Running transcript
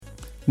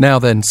Now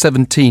then,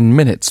 17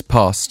 minutes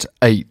past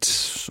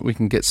 8. We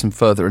can get some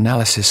further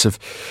analysis of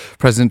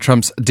President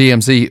Trump's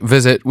DMZ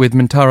visit with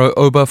Mintaro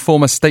Oba,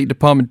 former State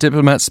Department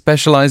diplomat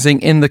specializing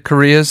in the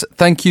Koreas.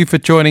 Thank you for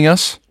joining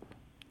us.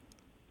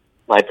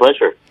 My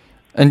pleasure.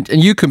 And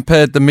you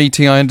compared the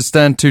meeting, I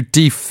understand, to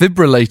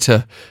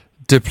defibrillator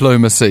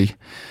diplomacy.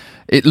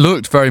 It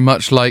looked very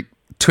much like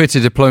Twitter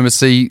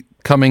diplomacy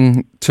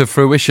coming to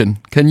fruition.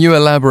 Can you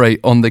elaborate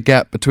on the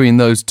gap between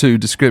those two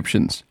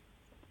descriptions?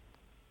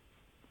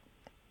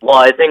 Well,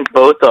 I think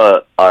both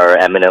are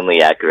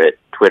eminently accurate.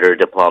 Twitter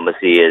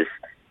diplomacy is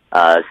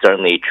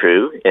certainly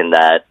true in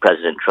that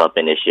President Trump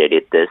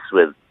initiated this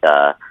with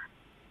a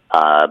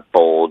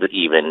bold,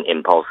 even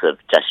impulsive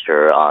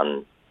gesture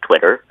on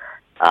Twitter.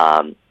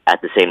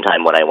 At the same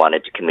time, what I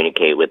wanted to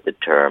communicate with the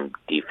term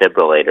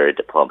defibrillator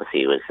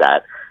diplomacy was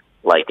that,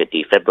 like a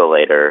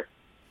defibrillator,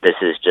 this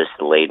is just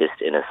the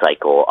latest in a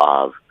cycle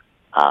of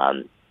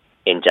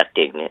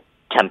injecting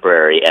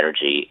temporary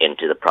energy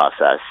into the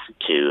process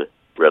to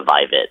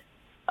revive it,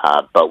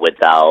 but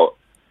without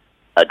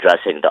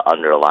addressing the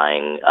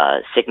underlying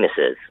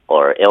sicknesses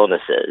or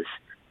illnesses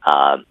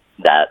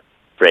that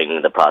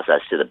bring the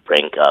process to the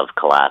brink of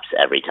collapse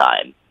every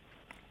time.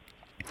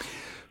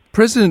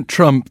 President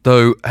Trump,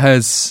 though,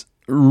 has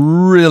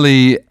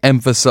really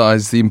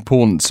emphasized the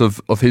importance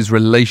of his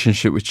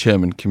relationship with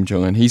Chairman Kim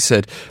Jong-un. He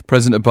said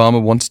President Obama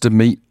wanted to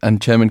meet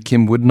and Chairman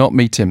Kim would not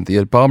meet him.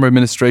 The Obama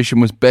administration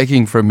was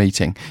begging for a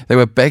meeting. They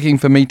were begging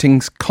for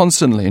meetings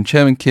constantly, and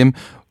Chairman Kim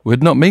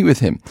would not meet with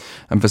him.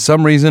 And for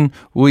some reason,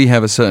 we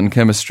have a certain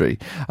chemistry.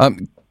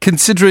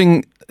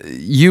 Considering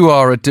you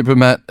are a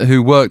diplomat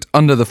who worked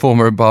under the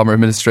former Obama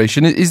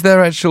administration, is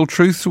there actual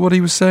truth to what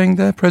he was saying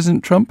there,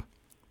 President Trump?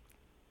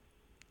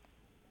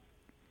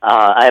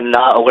 I'm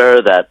not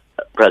aware that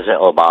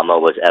President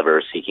Obama was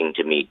ever seeking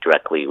to meet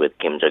directly with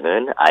Kim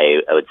Jong-un.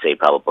 I would say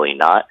probably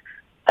not.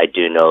 I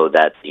do know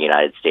that the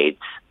United States,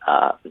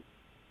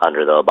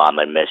 under the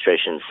Obama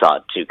administration,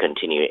 sought to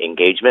continue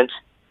engagement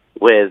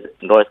with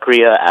North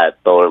Korea at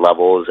lower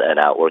levels and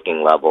at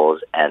working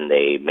levels, and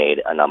they made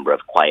a number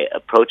of quiet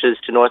approaches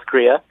to North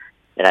Korea.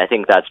 And I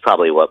think that's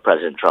probably what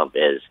President Trump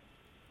is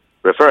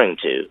referring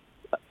to.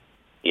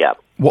 Yeah.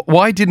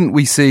 Why didn't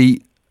we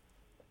see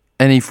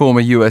any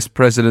former US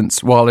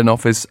presidents, while in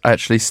office,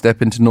 actually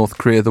step into North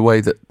Korea the way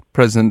that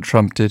President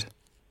Trump did?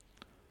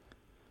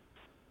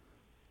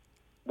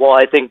 Well,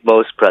 I think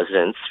most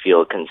presidents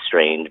feel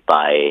constrained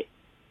by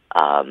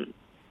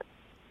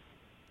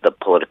the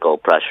political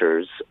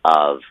pressures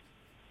of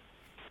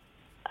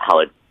how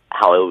it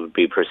would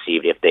be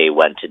perceived if they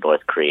went to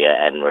North Korea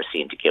and were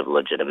seen to give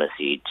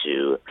legitimacy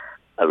to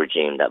a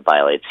regime that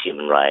violates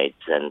human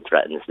rights and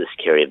threatens the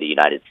security of the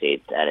United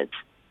States and its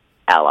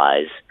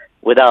allies,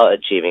 without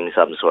achieving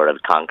some sort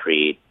of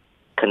concrete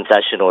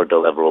concession or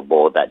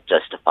deliverable that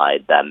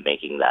justified them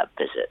making that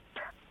visit.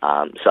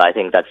 So I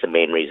think that's the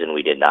main reason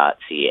we did not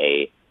see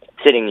a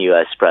sitting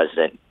U.S.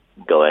 president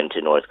go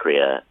into North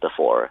Korea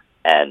before.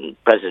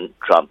 And President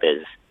Trump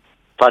is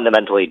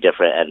fundamentally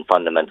different and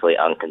fundamentally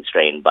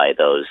unconstrained by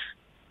those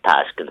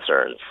past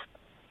concerns.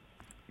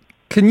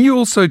 Can you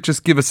also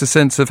just give us a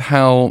sense of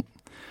how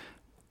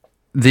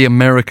the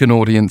American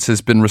audience has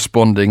been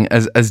responding,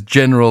 as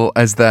general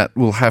as that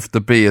will have to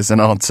be as an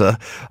answer,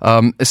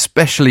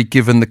 especially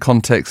given the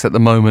context at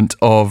the moment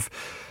of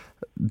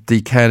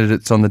the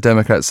candidates on the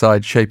Democrat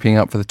side shaping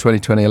up for the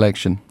 2020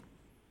 election?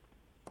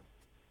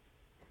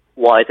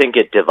 Well, I think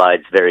it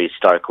divides very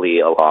starkly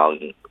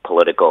along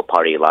political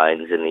party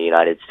lines in the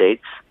United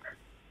States.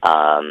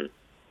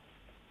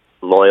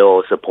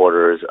 Loyal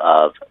supporters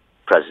of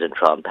President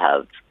Trump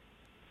have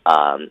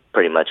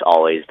pretty much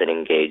always been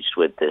engaged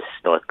with this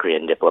North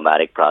Korean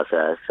diplomatic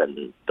process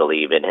and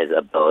believe in his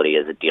ability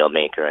as a deal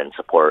maker and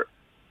support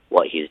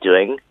what he's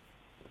doing.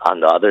 On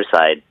the other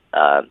side,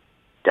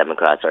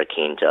 Democrats are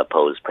keen to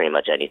oppose pretty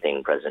much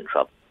anything President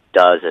Trump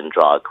does and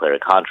draw a clear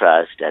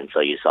contrast, and so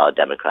you saw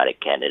Democratic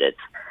candidates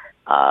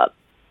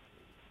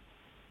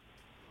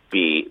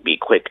be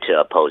quick to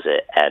oppose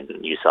it,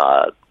 and you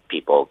saw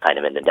people kind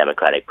of in the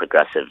Democratic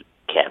progressive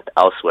camp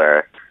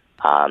elsewhere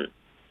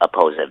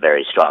oppose it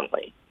very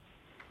strongly.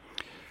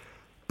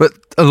 But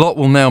a lot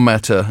will now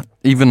matter,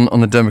 even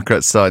on the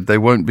Democrat side. They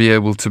won't be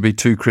able to be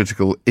too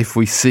critical if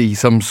we see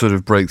some sort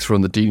of breakthrough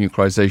on the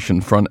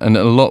denuclearization front. And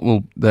a lot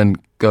will then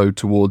go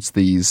towards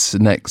these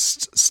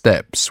next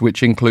steps,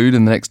 which include,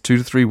 in the next 2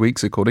 to 3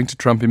 weeks, according to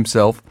Trump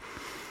himself,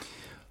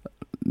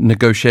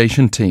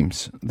 negotiation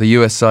teams. The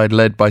US side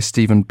led by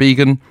Stephen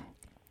Biegun.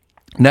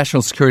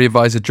 National Security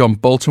Advisor John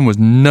Bolton was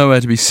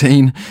nowhere to be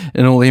seen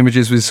in all the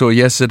images we saw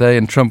yesterday,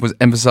 and Trump was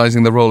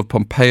emphasizing the role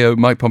of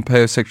Mike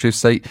Pompeo, Secretary of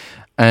State,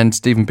 and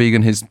Stephen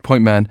Biegun, his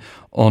point man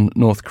on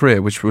North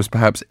Korea, which was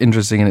perhaps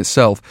interesting in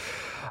itself.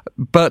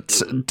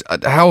 But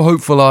how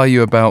hopeful are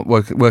you about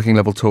working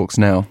level talks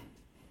now?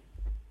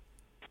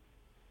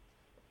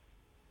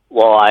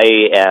 Well, I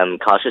am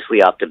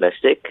cautiously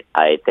optimistic.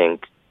 I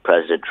think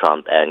President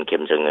Trump and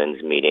Kim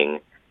Jong-un's meeting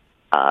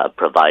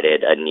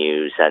provided a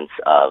new sense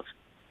of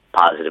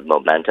positive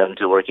momentum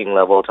to working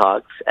level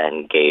talks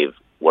and gave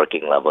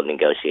working level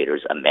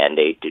negotiators a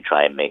mandate to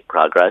try and make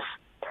progress.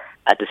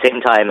 At the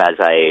same time, as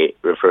I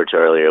referred to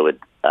earlier with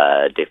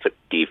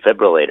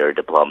defibrillator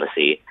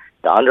diplomacy,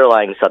 the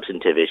underlying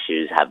substantive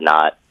issues have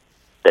not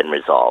been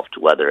resolved,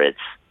 whether it's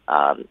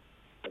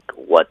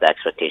what the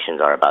expectations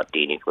are about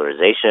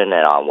denuclearization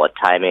and on what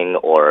timing,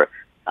 or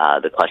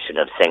the question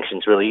of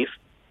sanctions relief.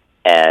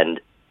 And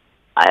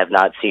I have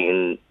not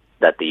seen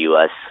that the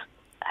U.S.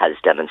 has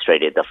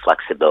demonstrated the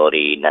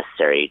flexibility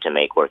necessary to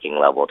make working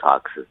level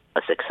talks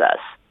a success.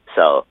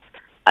 So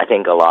I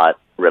think a lot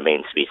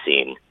remains to be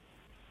seen.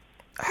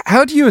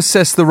 How do you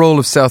assess the role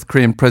of South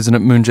Korean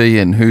President Moon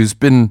Jae-in, who's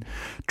been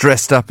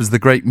dressed up as the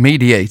great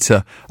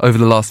mediator over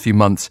the last few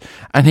months?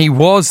 And he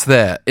was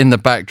there in the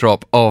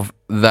backdrop of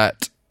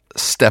that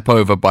step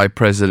over by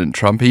President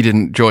Trump. He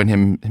didn't join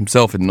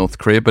himself in North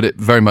Korea, but it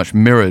very much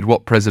mirrored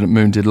what President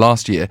Moon did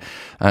last year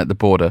at the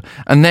border.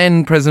 And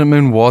then President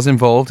Moon was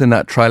involved in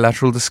that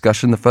trilateral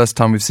discussion, the first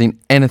time we've seen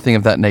anything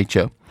of that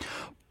nature.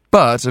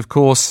 But, of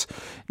course,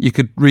 you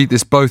could read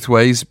this both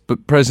ways,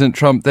 but President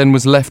Trump then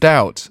was left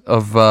out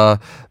of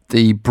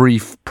the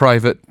brief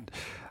private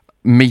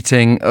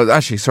meeting,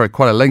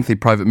 quite a lengthy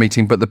private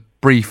meeting, but the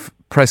brief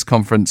press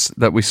conference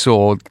that we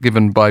saw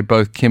given by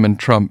both Kim and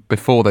Trump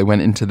before they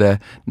went into their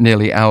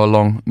nearly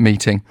hour-long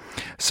meeting.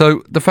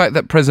 So the fact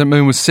that President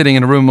Moon was sitting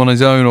in a room on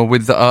his own or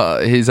with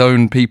his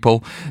own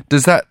people,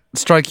 does that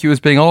strike you as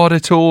being odd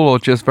at all, or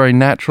just very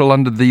natural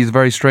under these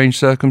very strange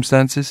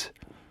circumstances?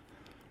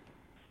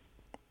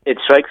 It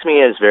strikes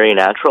me as very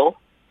natural.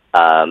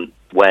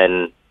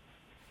 When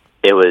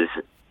it was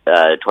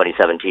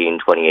 2017,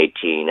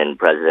 2018, and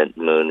President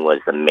Moon was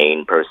the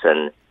main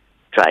person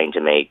trying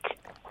to make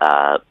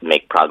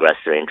progress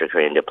through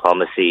inter-Korean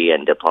diplomacy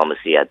and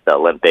diplomacy at the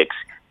Olympics,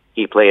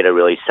 he played a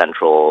really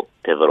central,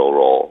 pivotal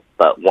role.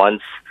 But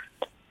once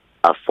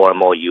a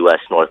formal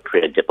U.S.-North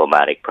Korea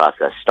diplomatic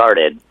process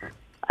started,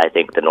 I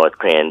think the North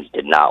Koreans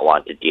did not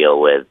want to deal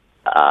with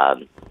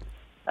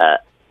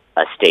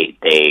a state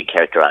they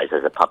characterize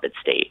as a puppet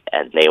state,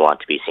 and they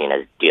want to be seen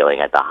as dealing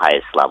at the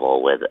highest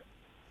level with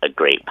a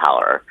great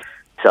power.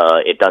 So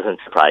it doesn't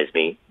surprise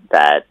me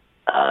that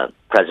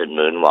President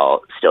Moon,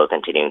 while still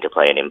continuing to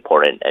play an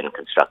important and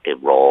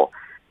constructive role,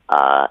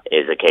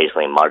 is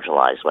occasionally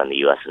marginalized when the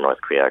U.S. and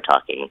North Korea are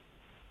talking.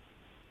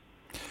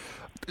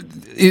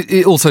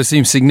 It also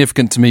seems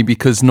significant to me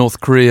because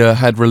North Korea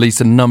had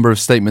released a number of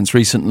statements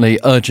recently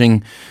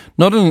urging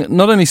not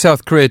only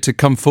South Korea to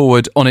come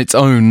forward on its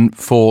own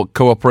for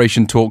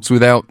cooperation talks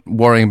without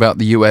worrying about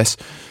the US,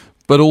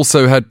 but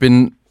also had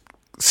been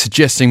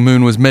suggesting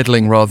Moon was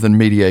meddling rather than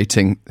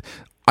mediating.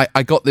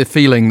 I got the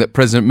feeling that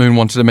President Moon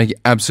wanted to make it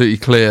absolutely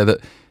clear that,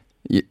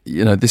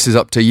 this is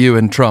up to you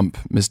and Trump,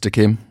 Mr.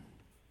 Kim.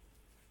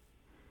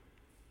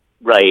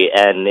 Right,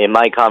 and in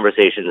my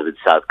conversations with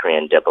South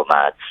Korean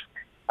diplomats,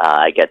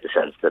 I get the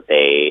sense that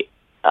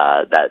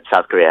that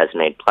South Korea has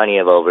made plenty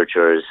of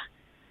overtures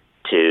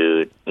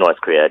to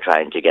North Korea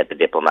trying to get the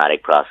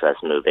diplomatic process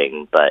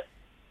moving. But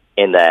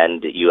in the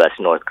end,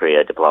 U.S.-North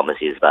Korea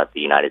diplomacy is about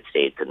the United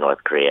States and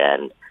North Korea.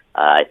 And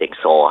I think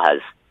Seoul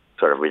has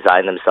sort of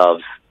resigned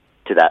themselves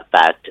to that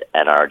fact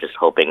and are just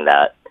hoping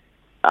that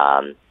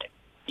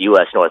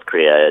U.S.-North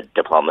Korea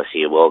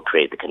diplomacy will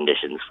create the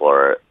conditions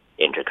for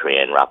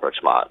inter-Korean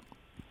rapprochement.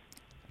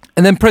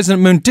 And then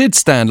President Moon did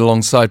stand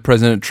alongside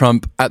President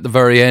Trump at the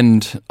very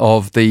end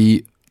of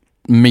the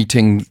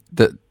meeting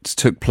that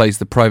took place,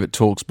 the private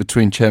talks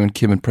between Chairman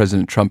Kim and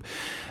President Trump.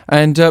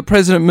 And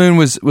President Moon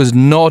was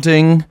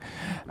nodding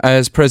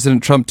as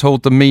President Trump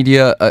told the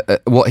media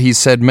what he's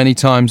said many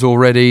times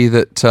already,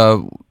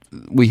 that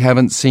we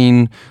haven't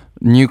seen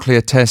nuclear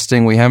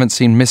testing, we haven't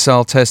seen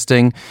missile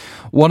testing.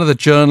 One of the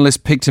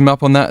journalists picked him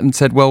up on that and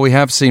said, well, we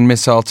have seen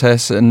missile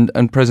tests. And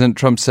President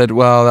Trump said,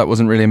 well, that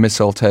wasn't really a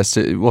missile test.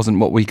 It wasn't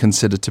what we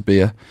consider to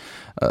be a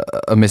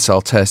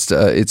missile test.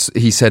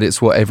 He said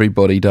it's what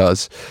everybody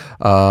does.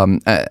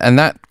 And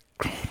that,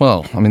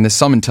 well, I mean, there's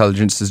some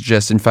intelligence to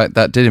suggest, in fact,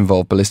 that did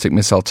involve ballistic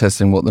missile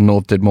testing, what the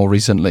North did more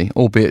recently,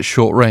 albeit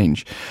short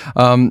range.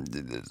 How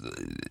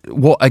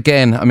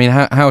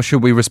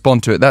should we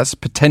respond to it? That's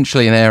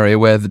potentially an area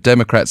where the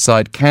Democrat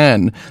side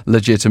can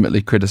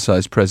legitimately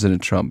criticize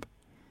President Trump.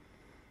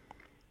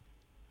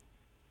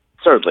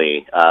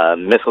 Certainly.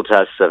 Missile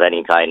tests of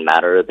any kind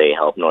matter. They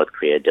help North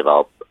Korea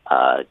develop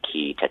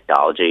key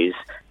technologies.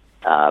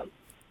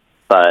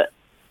 But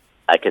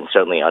I can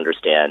certainly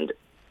understand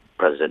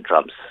President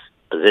Trump's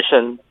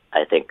position.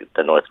 I think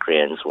the North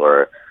Koreans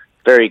were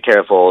very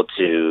careful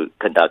to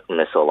conduct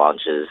missile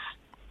launches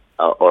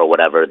or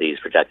whatever these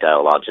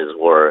projectile launches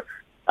were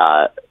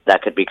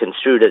that could be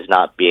construed as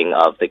not being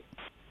of the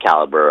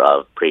caliber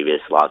of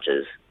previous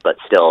launches, but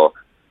still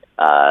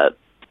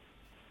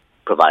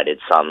provided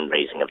some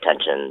raising of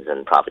tensions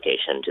and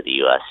provocation to the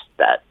U.S.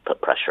 that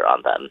put pressure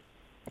on them.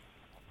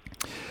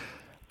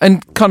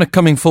 And kind of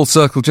coming full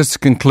circle, just to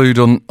conclude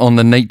on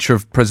the nature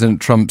of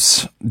President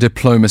Trump's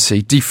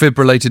diplomacy,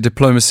 defibrillated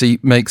diplomacy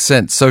makes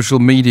sense. Social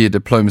media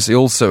diplomacy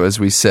also, as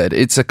we said.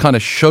 It's a kind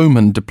of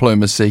showman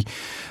diplomacy,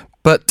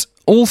 but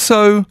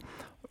also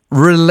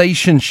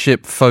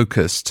relationship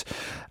focused.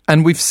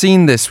 And we've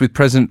seen this with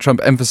President Trump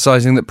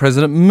emphasizing that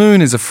President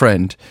Moon is a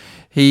friend.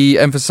 He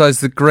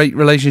emphasized the great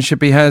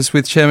relationship he has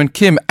with Chairman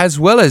Kim, as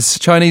well as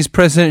Chinese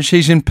President Xi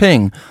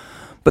Jinping.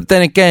 But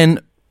then again,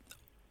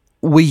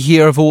 we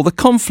hear of all the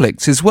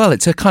conflicts as well.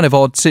 It's a kind of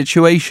odd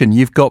situation.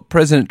 You've got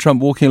President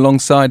Trump walking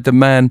alongside the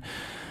man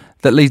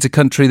that leads a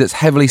country that's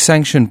heavily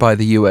sanctioned by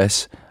the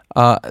US.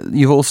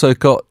 You've also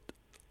got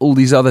all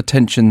these other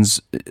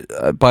tensions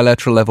at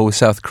bilateral level with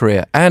South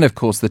Korea, and of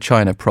course the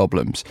China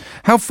problems.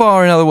 How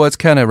far, in other words,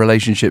 can a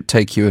relationship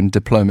take you in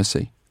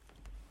diplomacy?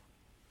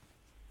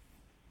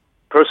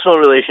 Personal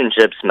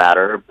relationships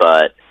matter,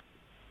 but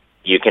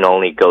you can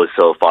only go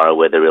so far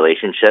with a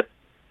relationship.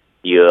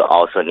 You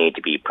also need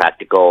to be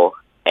practical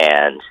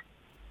and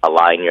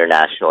align your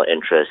national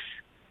interests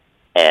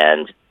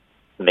and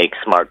make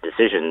smart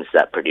decisions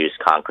that produce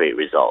concrete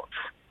results.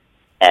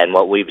 And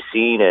what we've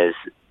seen is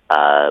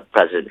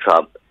President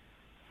Trump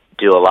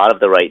do a lot of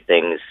the right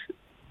things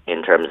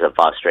in terms of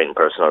fostering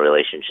personal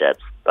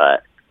relationships,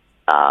 but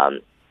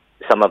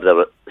some of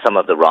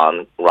the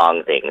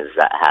wrong things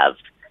that have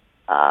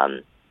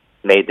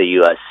made the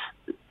U.S.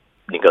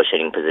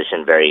 negotiating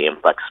position very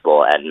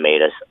inflexible and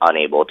made us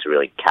unable to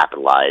really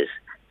capitalize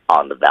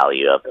on the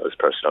value of those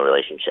personal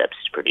relationships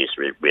to produce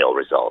real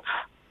results.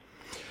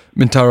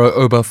 Mintaro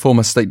Oba,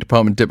 former State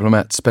Department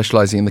diplomat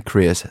specializing in the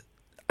Koreas,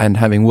 and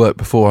having worked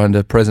before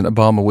under President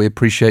Obama, we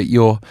appreciate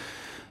your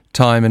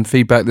time and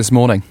feedback this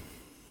morning.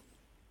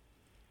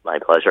 My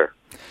pleasure.